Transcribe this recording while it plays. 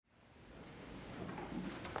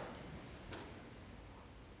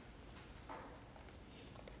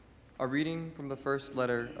A reading from the first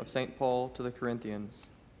letter of St. Paul to the Corinthians.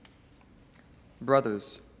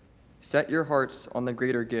 Brothers, set your hearts on the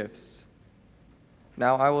greater gifts.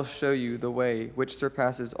 Now I will show you the way which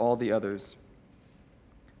surpasses all the others.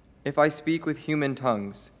 If I speak with human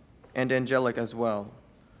tongues, and angelic as well,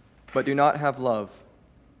 but do not have love,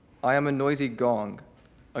 I am a noisy gong,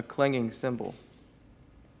 a clanging cymbal.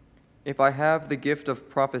 If I have the gift of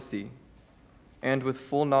prophecy, and with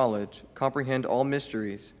full knowledge comprehend all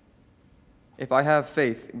mysteries, if I have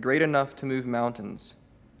faith great enough to move mountains,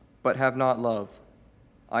 but have not love,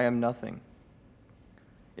 I am nothing.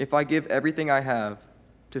 If I give everything I have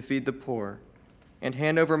to feed the poor, and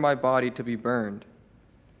hand over my body to be burned,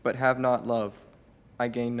 but have not love, I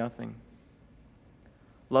gain nothing.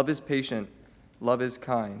 Love is patient, love is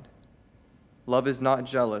kind. Love is not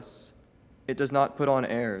jealous, it does not put on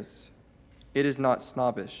airs, it is not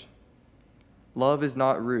snobbish. Love is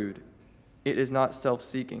not rude, it is not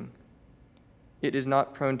self-seeking. It is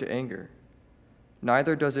not prone to anger,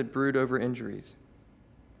 neither does it brood over injuries.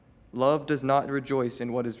 Love does not rejoice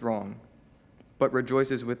in what is wrong, but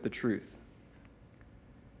rejoices with the truth.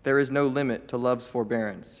 There is no limit to love's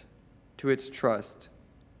forbearance, to its trust,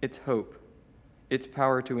 its hope, its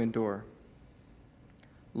power to endure.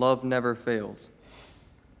 Love never fails.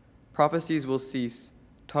 Prophecies will cease,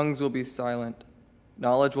 tongues will be silent,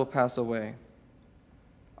 knowledge will pass away.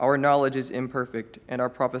 Our knowledge is imperfect, and our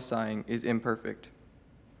prophesying is imperfect.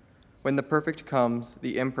 When the perfect comes,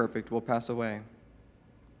 the imperfect will pass away.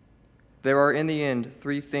 There are in the end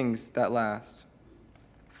 3 things that last: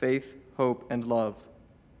 faith, hope, and love,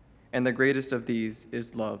 and the greatest of these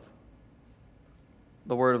is love.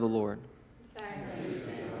 The word of the Lord. Thanks be to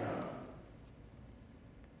God.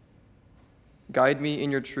 Guide me in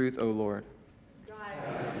your truth, O Lord.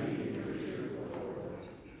 Guide me in your truth, O Lord.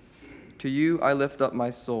 To you I lift up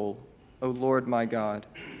my soul, O Lord my God.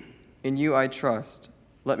 In you I trust.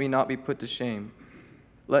 Let me not be put to shame.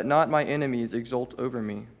 Let not my enemies exult over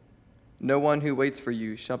me. No one who waits for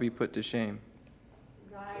you shall be put to shame.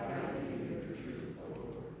 Guide me in your truth, O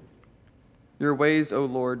Lord. Your ways, O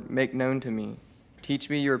Lord, make known to me. Teach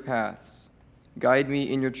me your paths. Guide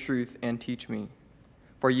me in your truth and teach me.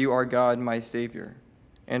 For you are God, my Savior,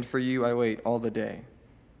 and for you I wait all the day.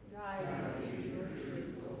 Guide me in your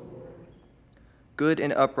truth, O Lord. Good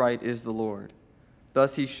and upright is the Lord.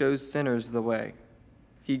 Thus he shows sinners the way.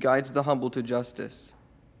 He guides the humble to justice.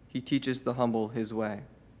 He teaches the humble his way.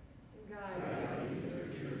 Guide me in your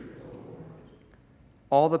truth, O Lord.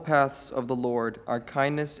 All the paths of the Lord are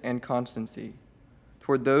kindness and constancy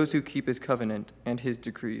toward those who keep his covenant and his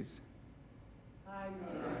decrees. Guide me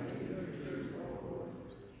in your truth, O Lord.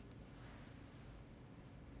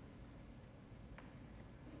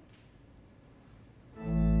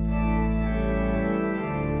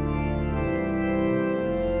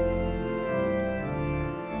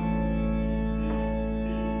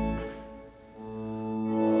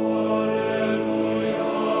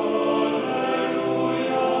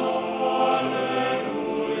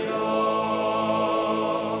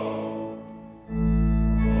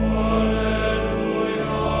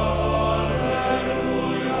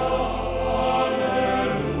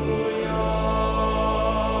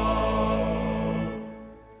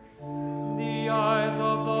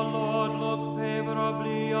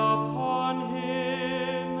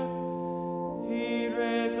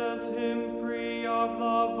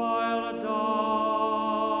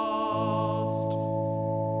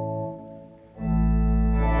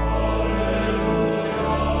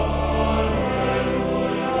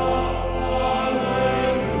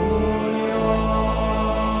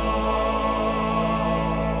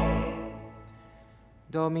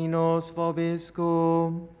 Dominus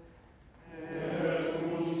vobiscum.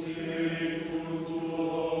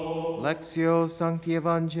 Lectio Sancti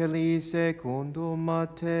Evangelii secundum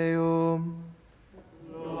Matteum.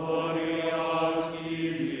 Gloria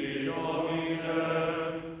tibi,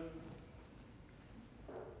 Domine.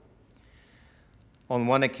 On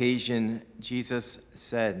one occasion, Jesus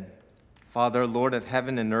said, Father, Lord of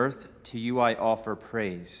heaven and earth, to you I offer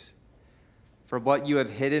praise. For what you have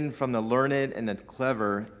hidden from the learned and the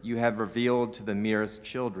clever, you have revealed to the merest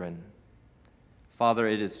children. Father,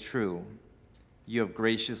 it is true. You have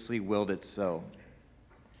graciously willed it so.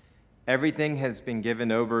 Everything has been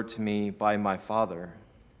given over to me by my Father.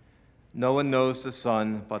 No one knows the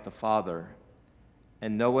Son but the Father,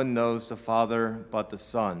 and no one knows the Father but the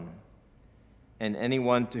Son, and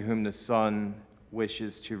anyone to whom the Son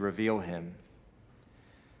wishes to reveal him.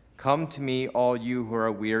 Come to me, all you who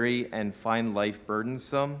are weary and find life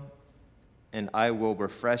burdensome, and I will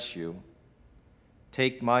refresh you.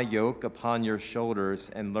 Take my yoke upon your shoulders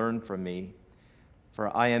and learn from me,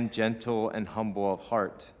 for I am gentle and humble of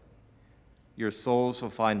heart. Your souls will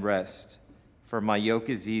find rest, for my yoke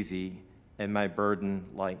is easy and my burden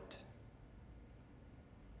light.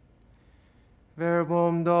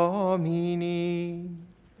 Verbum Domini.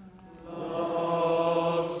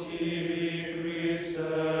 Laus tibi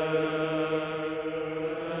Christe.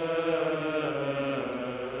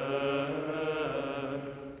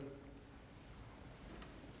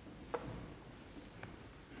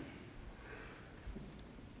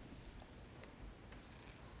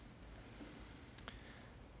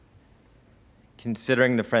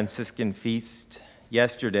 Considering the Franciscan feast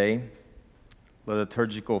yesterday, the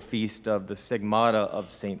liturgical feast of the Stigmata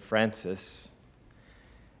of St. Francis,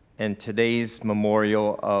 and today's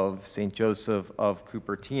memorial of St. Joseph of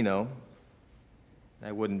Cupertino,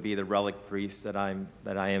 I wouldn't be the relic priest that I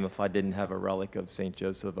am if I didn't have a relic of St.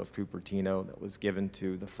 Joseph of Cupertino that was given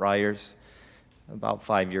to the friars about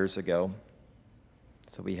 5 years ago.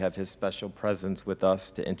 So we have his special presence with us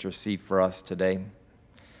to intercede for us today.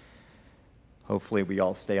 Hopefully we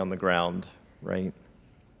all stay on the ground, right?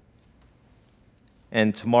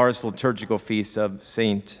 And tomorrow's liturgical feast of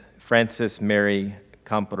St. Francis Mary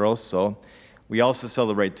Camparoso, we also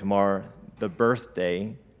celebrate tomorrow the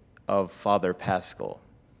birthday of Father Paschal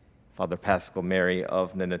Mary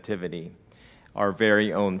of the Nativity, our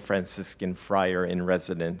very own Franciscan friar in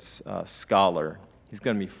residence, scholar. He's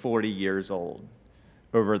going to be 40 years old,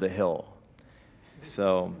 over the hill.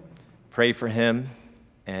 So pray for him.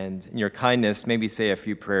 And in your kindness, maybe say a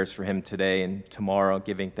few prayers for him today and tomorrow,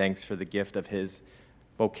 giving thanks for the gift of his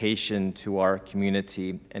vocation to our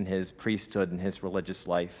community and his priesthood and his religious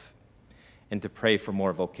life, and to pray for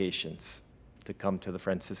more vocations to come to the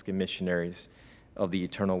Franciscan missionaries of the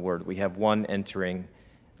eternal word. We have one entering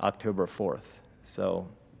October 4th, so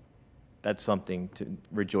that's something to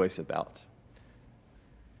rejoice about.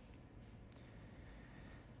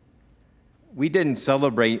 We didn't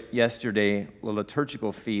celebrate yesterday the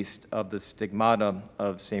liturgical feast of the Stigmata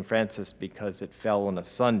of St. Francis because it fell on a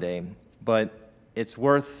Sunday, but it's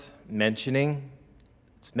worth mentioning.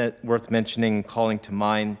 Calling to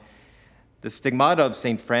mind, the Stigmata of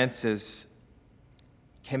St. Francis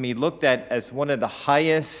can be looked at as one of the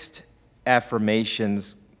highest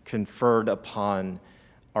affirmations conferred upon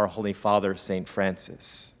our Holy Father, St.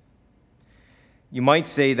 Francis. You might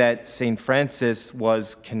say that St. Francis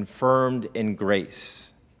was confirmed in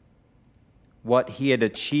grace. What he had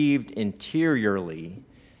achieved interiorly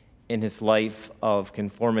in his life of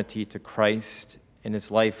conformity to Christ, in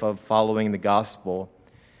his life of following the gospel,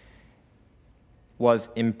 was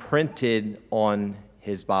imprinted on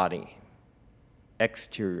his body,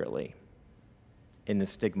 exteriorly, in the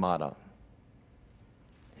stigmata.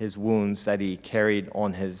 His wounds that he carried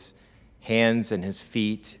on his hands and his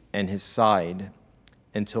feet and his side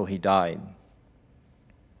until he died.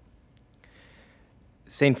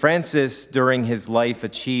 St. Francis, during his life,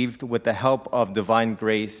 achieved, with the help of divine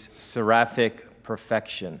grace, seraphic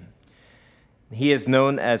perfection. He is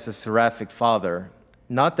known as the Seraphic Father.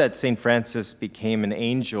 Not that St. Francis became an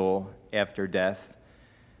angel after death,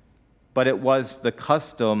 but it was the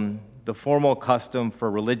custom, the formal custom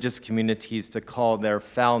for religious communities to call their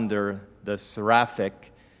founder the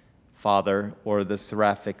Seraphic Father or the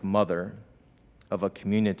Seraphic Mother of a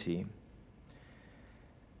community.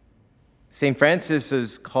 St. Francis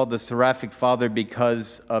is called the Seraphic Father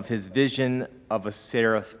because of his vision of a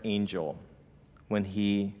seraph angel when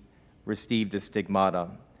he received the stigmata.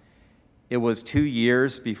 It was 2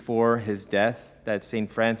 years before his death that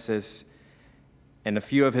St. Francis and a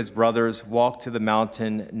few of his brothers walked to the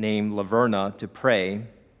mountain named Laverna to pray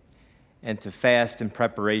and to fast in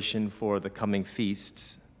preparation for the coming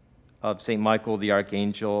feasts of St. Michael the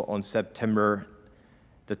Archangel on September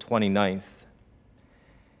the 29th.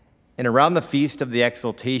 And around the feast of the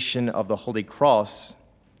exaltation of the Holy Cross,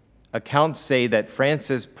 accounts say that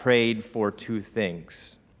Francis prayed for two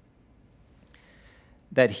things: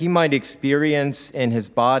 that he might experience in his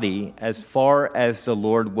body, as far as the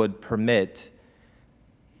Lord would permit,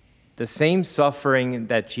 the same suffering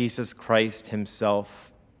that Jesus Christ himself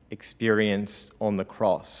experienced on the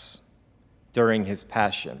cross during his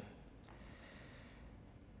passion.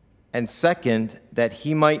 And second, that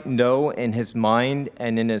he might know in his mind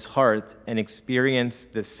and in his heart and experience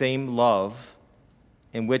the same love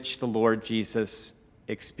in which the Lord Jesus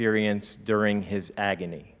experienced during his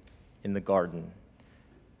agony in the garden,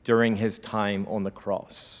 during his time on the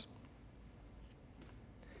cross.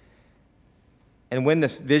 And when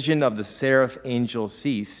this vision of the seraph angel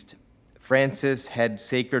ceased, Francis had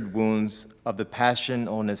sacred wounds of the passion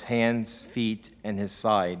on his hands, feet, and his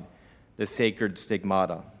side, the sacred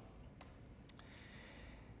stigmata.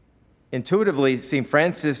 Intuitively, St.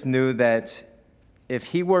 Francis knew that if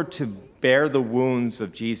he were to bear the wounds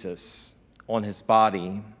of Jesus on his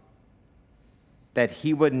body, that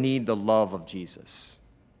he would need the love of Jesus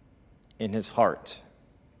in his heart,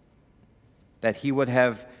 that he would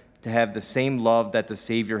have to have the same love that the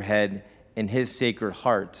Savior had in his sacred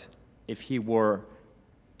heart if he were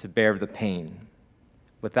to bear the pain.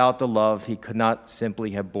 Without the love, he could not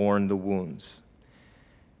simply have borne the wounds.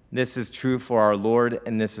 This is true for our Lord,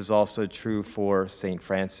 and this is also true for St.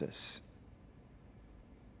 Francis.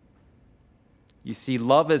 You see,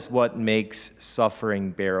 love is what makes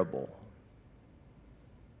suffering bearable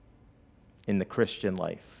in the Christian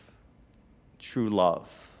life. True love.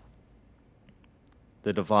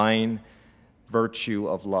 The divine virtue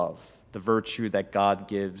of love, the virtue that God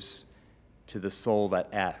gives to the soul that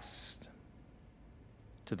asks,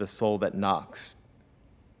 to the soul that knocks,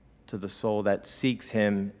 to the soul that seeks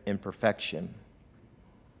him in perfection.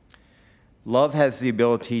 Love has the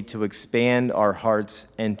ability to expand our hearts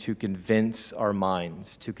and to convince our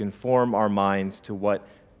minds, to conform our minds to what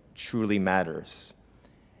truly matters.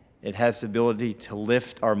 It has the ability to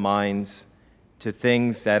lift our minds to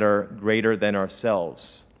things that are greater than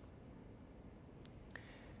ourselves.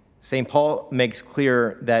 St. Paul makes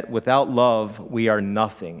clear that without love, we are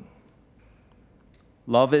nothing.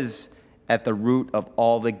 Love is at the root of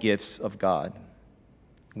all the gifts of God.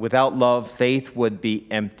 Without love, faith would be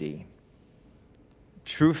empty.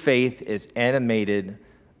 True faith is animated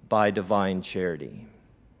by divine charity.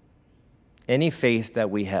 Any faith that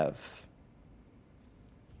we have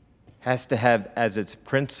has to have as its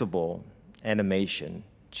principal animation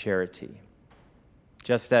charity.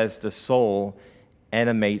 Just as the soul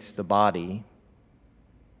animates the body,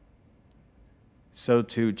 so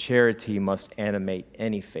too charity must animate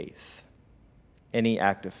any faith, any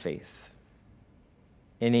act of faith,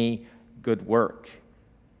 any good work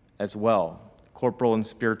as well. Corporal and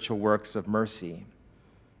spiritual works of mercy,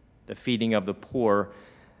 the feeding of the poor,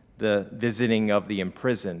 the visiting of the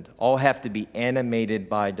imprisoned, all have to be animated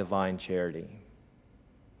by divine charity,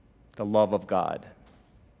 the love of God.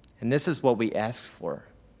 And this is what we ask for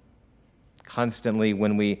constantly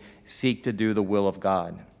when we seek to do the will of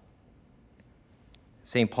God.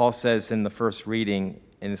 St. Paul says in the first reading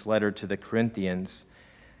in his letter to the Corinthians,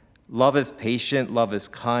 love is patient, love is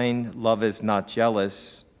kind, love is not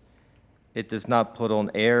jealous. It does not put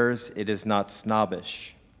on airs, it is not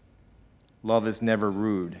snobbish. Love is never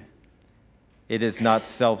rude. It is not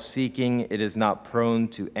self-seeking, it is not prone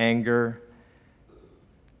to anger,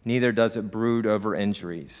 neither does it brood over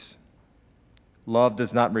injuries. Love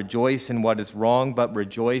does not rejoice in what is wrong, but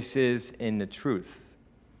rejoices in the truth.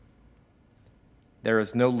 There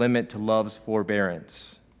is no limit to love's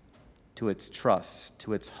forbearance, to its trust,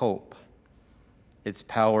 to its hope, its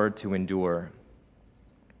power to endure.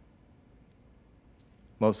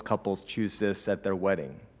 Most couples choose this at their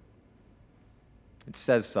wedding. It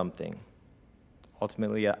says something.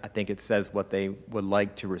 Ultimately, I think it says what they would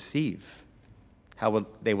like to receive, how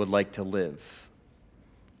they would like to live.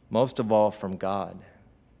 Most of all from God.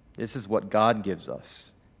 This is what God gives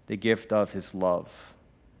us, the gift of his love.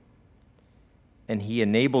 And he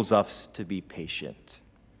enables us to be patient.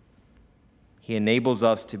 He enables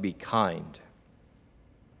us to be kind.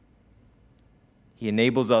 He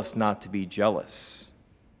enables us not to be jealous,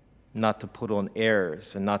 not to put on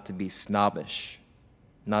airs, and not to be snobbish,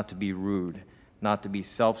 not to be rude, not to be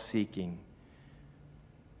self-seeking.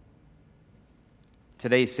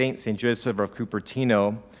 Today, St. Joseph of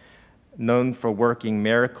Cupertino, known for working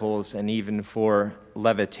miracles and even for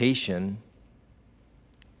levitation,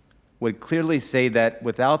 would clearly say that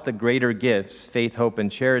without the greater gifts, faith, hope,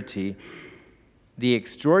 and charity, the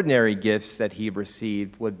extraordinary gifts that he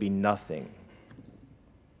received would be nothing.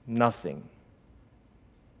 Nothing.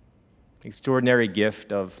 The extraordinary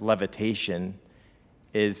gift of levitation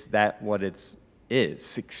is that what it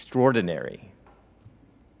is, extraordinary.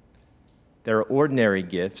 There are ordinary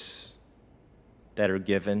gifts that are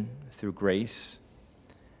given through grace,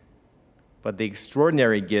 but the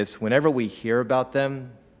extraordinary gifts, whenever we hear about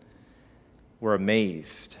them, we're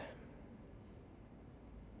amazed.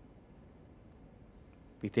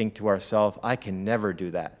 We think to ourselves, I can never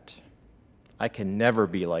do that. I can never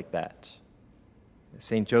be like that.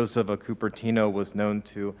 St. Joseph of Cupertino was known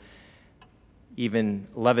to even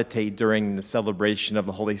levitate during the celebration of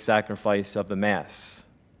the Holy Sacrifice of the Mass.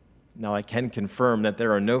 Now, I can confirm that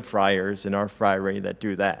there are no friars in our friary that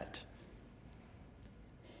do that.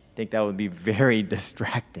 I think that would be very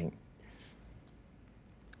distracting.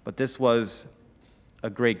 But this was a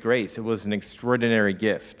great grace. It was an extraordinary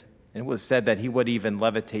gift. And it was said that he would even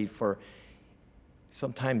levitate for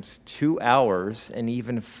sometimes 2 hours and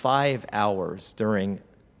even 5 hours during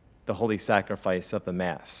the holy sacrifice of the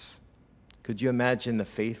Mass. Could you imagine the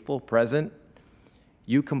faithful present?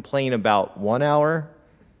 You complain about 1 hour,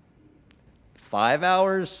 5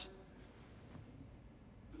 hours?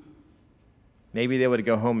 Maybe they would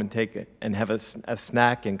go home and take it and have a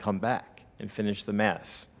snack and come back and finish the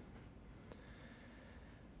Mass.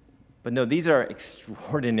 But no, these are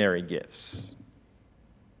extraordinary gifts.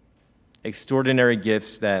 Extraordinary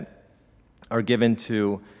gifts that are given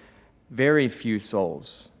to very few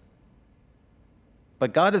souls.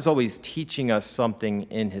 But God is always teaching us something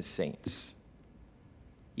in his saints,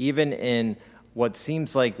 even in what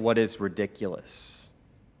seems like what is ridiculous.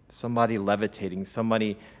 Somebody levitating,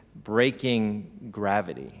 somebody breaking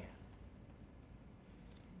gravity.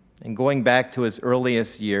 And going back to his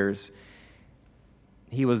earliest years,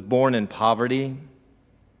 he was born in poverty.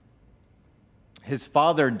 His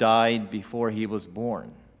father died before he was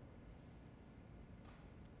born.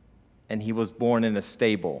 And he was born in a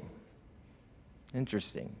stable.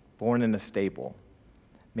 Interesting. Born in a stable.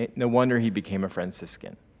 No wonder he became a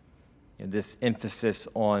Franciscan. This emphasis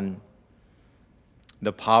on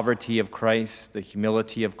the poverty of Christ, the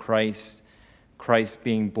humility of Christ, Christ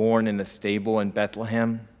being born in a stable in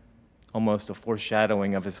Bethlehem, almost a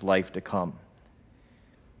foreshadowing of his life to come.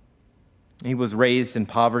 He was raised in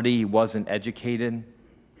poverty, he wasn't educated,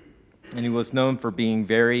 and he was known for being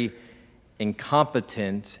very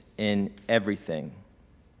incompetent in everything.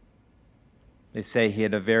 They say he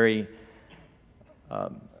had a very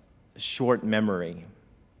short memory,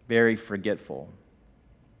 very forgetful.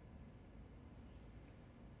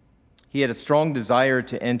 He had a strong desire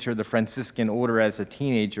to enter the Franciscan order as a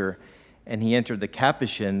teenager, and he entered the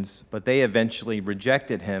Capuchins, but they eventually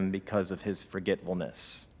rejected him because of his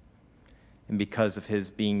forgetfulness and because of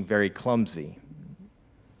his being very clumsy.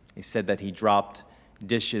 He said that he dropped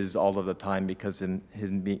dishes all of the time because of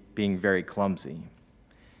his being very clumsy.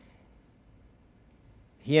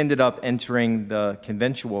 He ended up entering the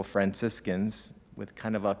conventual Franciscans with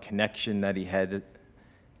kind of a connection that he had.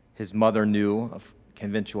 His mother knew a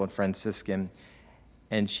conventual Franciscan,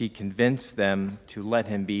 and she convinced them to let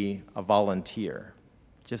him be a volunteer.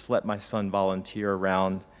 Just let my son volunteer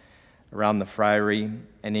around the friary,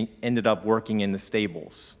 and he ended up working in the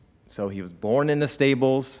stables. So he was born in the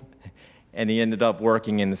stables, and he ended up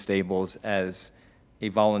working in the stables as a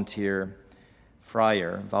volunteer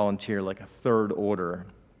friar, volunteer like a third order.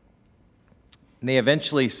 And they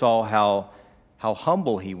eventually saw how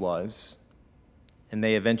humble he was, and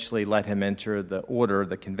they eventually let him enter the order,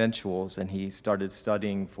 the conventuals, and he started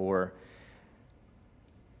studying for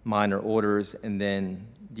minor orders and then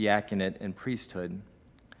diaconate and priesthood.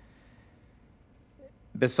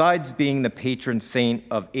 Besides being the patron saint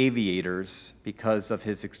of aviators because of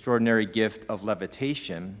his extraordinary gift of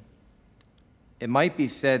levitation, it might be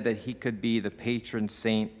said that he could be the patron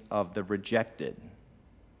saint of the rejected.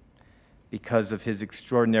 Because of his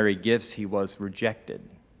extraordinary gifts, he was rejected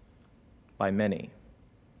by many.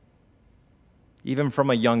 Even from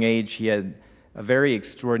a young age, he had a very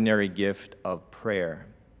extraordinary gift of prayer,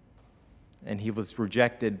 and he was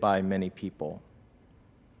rejected by many people.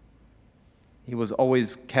 He was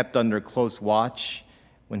always kept under close watch.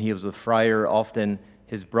 When he was a friar, often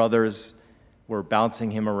his brothers were bouncing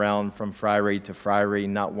him around from friary to friary,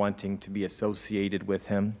 not wanting to be associated with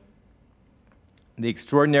him. The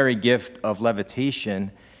extraordinary gift of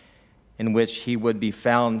levitation, in which he would be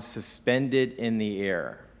found suspended in the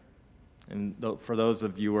air. And for those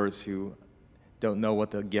of viewers who don't know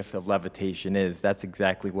what the gift of levitation is, that's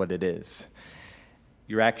exactly what it is.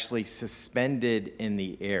 You're actually suspended in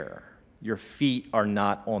the air. Your feet are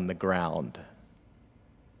not on the ground.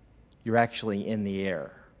 You're actually in the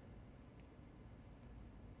air.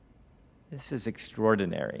 This is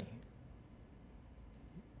extraordinary.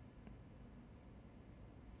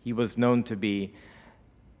 He was known to be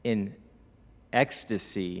in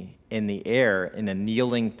ecstasy in the air in a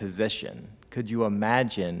kneeling position. Could you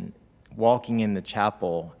imagine walking in the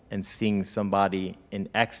chapel and seeing somebody in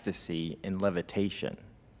ecstasy in levitation?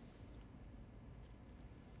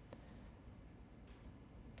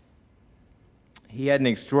 He had an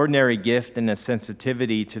extraordinary gift and a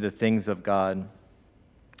sensitivity to the things of God,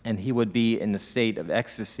 and he would be in a state of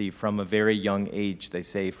ecstasy from a very young age, they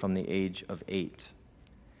say from the age of 8.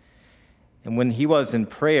 And when he was in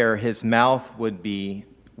prayer, his mouth would be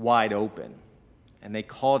wide open. And they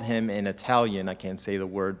called him in Italian, I can't say the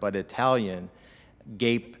word, but Italian,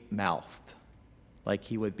 gape-mouthed. Like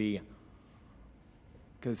he would be,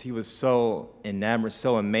 because he was so enamored,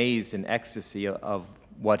 so amazed in ecstasy of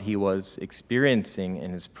what he was experiencing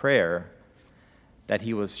in his prayer, that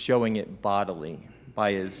he was showing it bodily.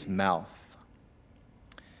 by his mouth.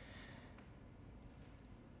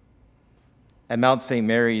 At Mount St.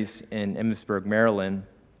 Mary's in Emmitsburg, Maryland,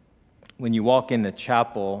 when you walk in the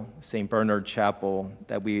chapel, St. Bernard Chapel,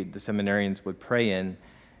 that the seminarians would pray in,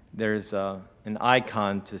 there's an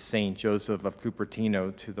icon to St. Joseph of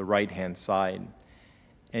Cupertino to the right-hand side.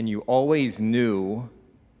 And you always knew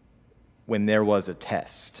when there was a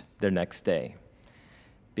test the next day,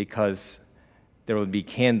 because there would be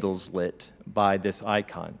candles lit by this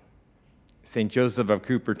icon. St. Joseph of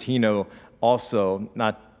Cupertino also,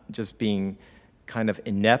 not just being kind of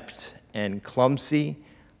inept and clumsy,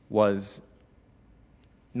 was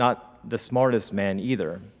not the smartest man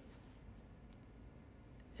either.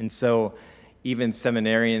 And so even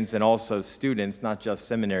seminarians and also students, not just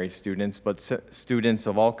seminary students, but students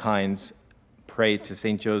of all kinds, pray to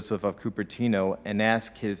St. Joseph of Cupertino and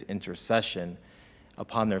ask his intercession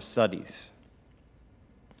upon their studies.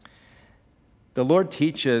 The Lord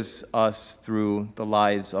teaches us through the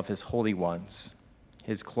lives of his holy ones,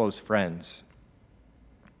 his close friends.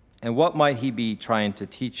 And what might he be trying to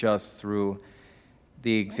teach us through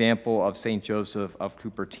the example of St. Joseph of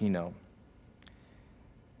Cupertino?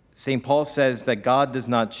 St. Paul says that God does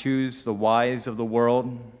not choose the wise of the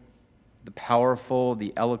world, the powerful,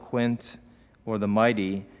 the eloquent, or the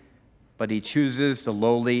mighty, but he chooses the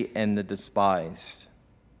lowly and the despised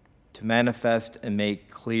to manifest and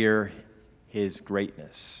make clear his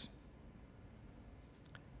greatness.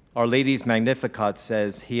 Our Lady's Magnificat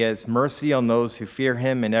says, "He has mercy on those who fear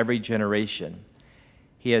him in every generation.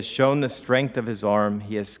 He has shown the strength of his arm.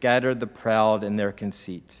 He has scattered the proud in their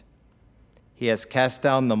conceit. He has cast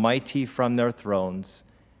down the mighty from their thrones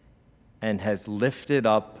and has lifted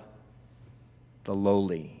up the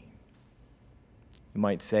lowly." You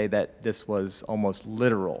might say that this was almost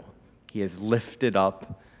literal. He has lifted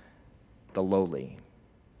up the lowly,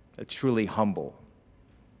 a truly humble.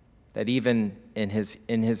 That even in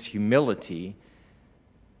his humility,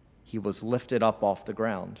 he was lifted up off the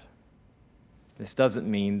ground. This doesn't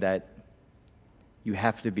mean that you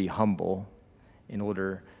have to be humble in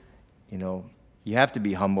order, you have to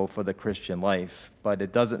be humble for the Christian life, but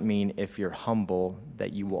it doesn't mean if you're humble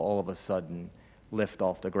that you will all of a sudden lift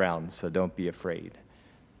off the ground, so don't be afraid.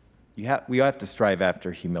 We have to strive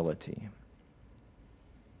after humility.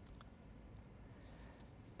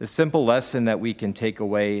 The simple lesson that we can take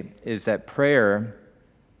away is that prayer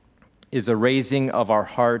is a raising of our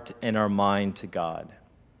heart and our mind to God.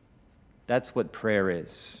 That's what prayer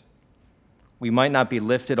is. We might not be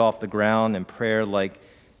lifted off the ground in prayer like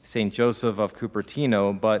St. Joseph of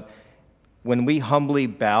Cupertino, but when we humbly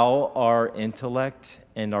bow our intellect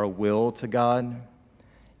and our will to God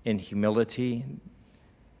in humility,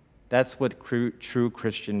 that's what true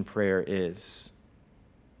Christian prayer is.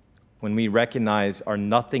 When we recognize our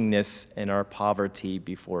nothingness and our poverty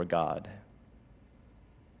before God,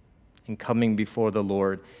 and coming before the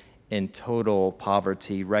Lord in total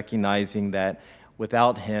poverty, recognizing that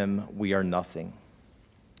without him we are nothing.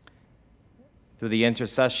 Through the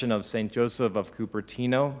intercession of St. Joseph of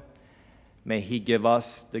Cupertino, may he give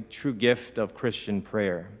us the true gift of Christian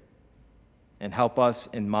prayer and help us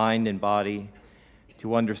in mind and body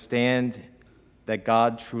to understand that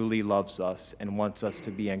God truly loves us and wants us to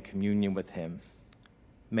be in communion with him.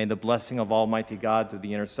 May the blessing of Almighty God through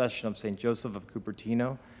the intercession of St. Joseph of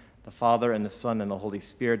Cupertino, the Father and the Son and the Holy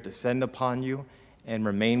Spirit descend upon you and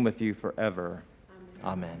remain with you forever.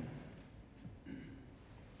 Amen. Amen.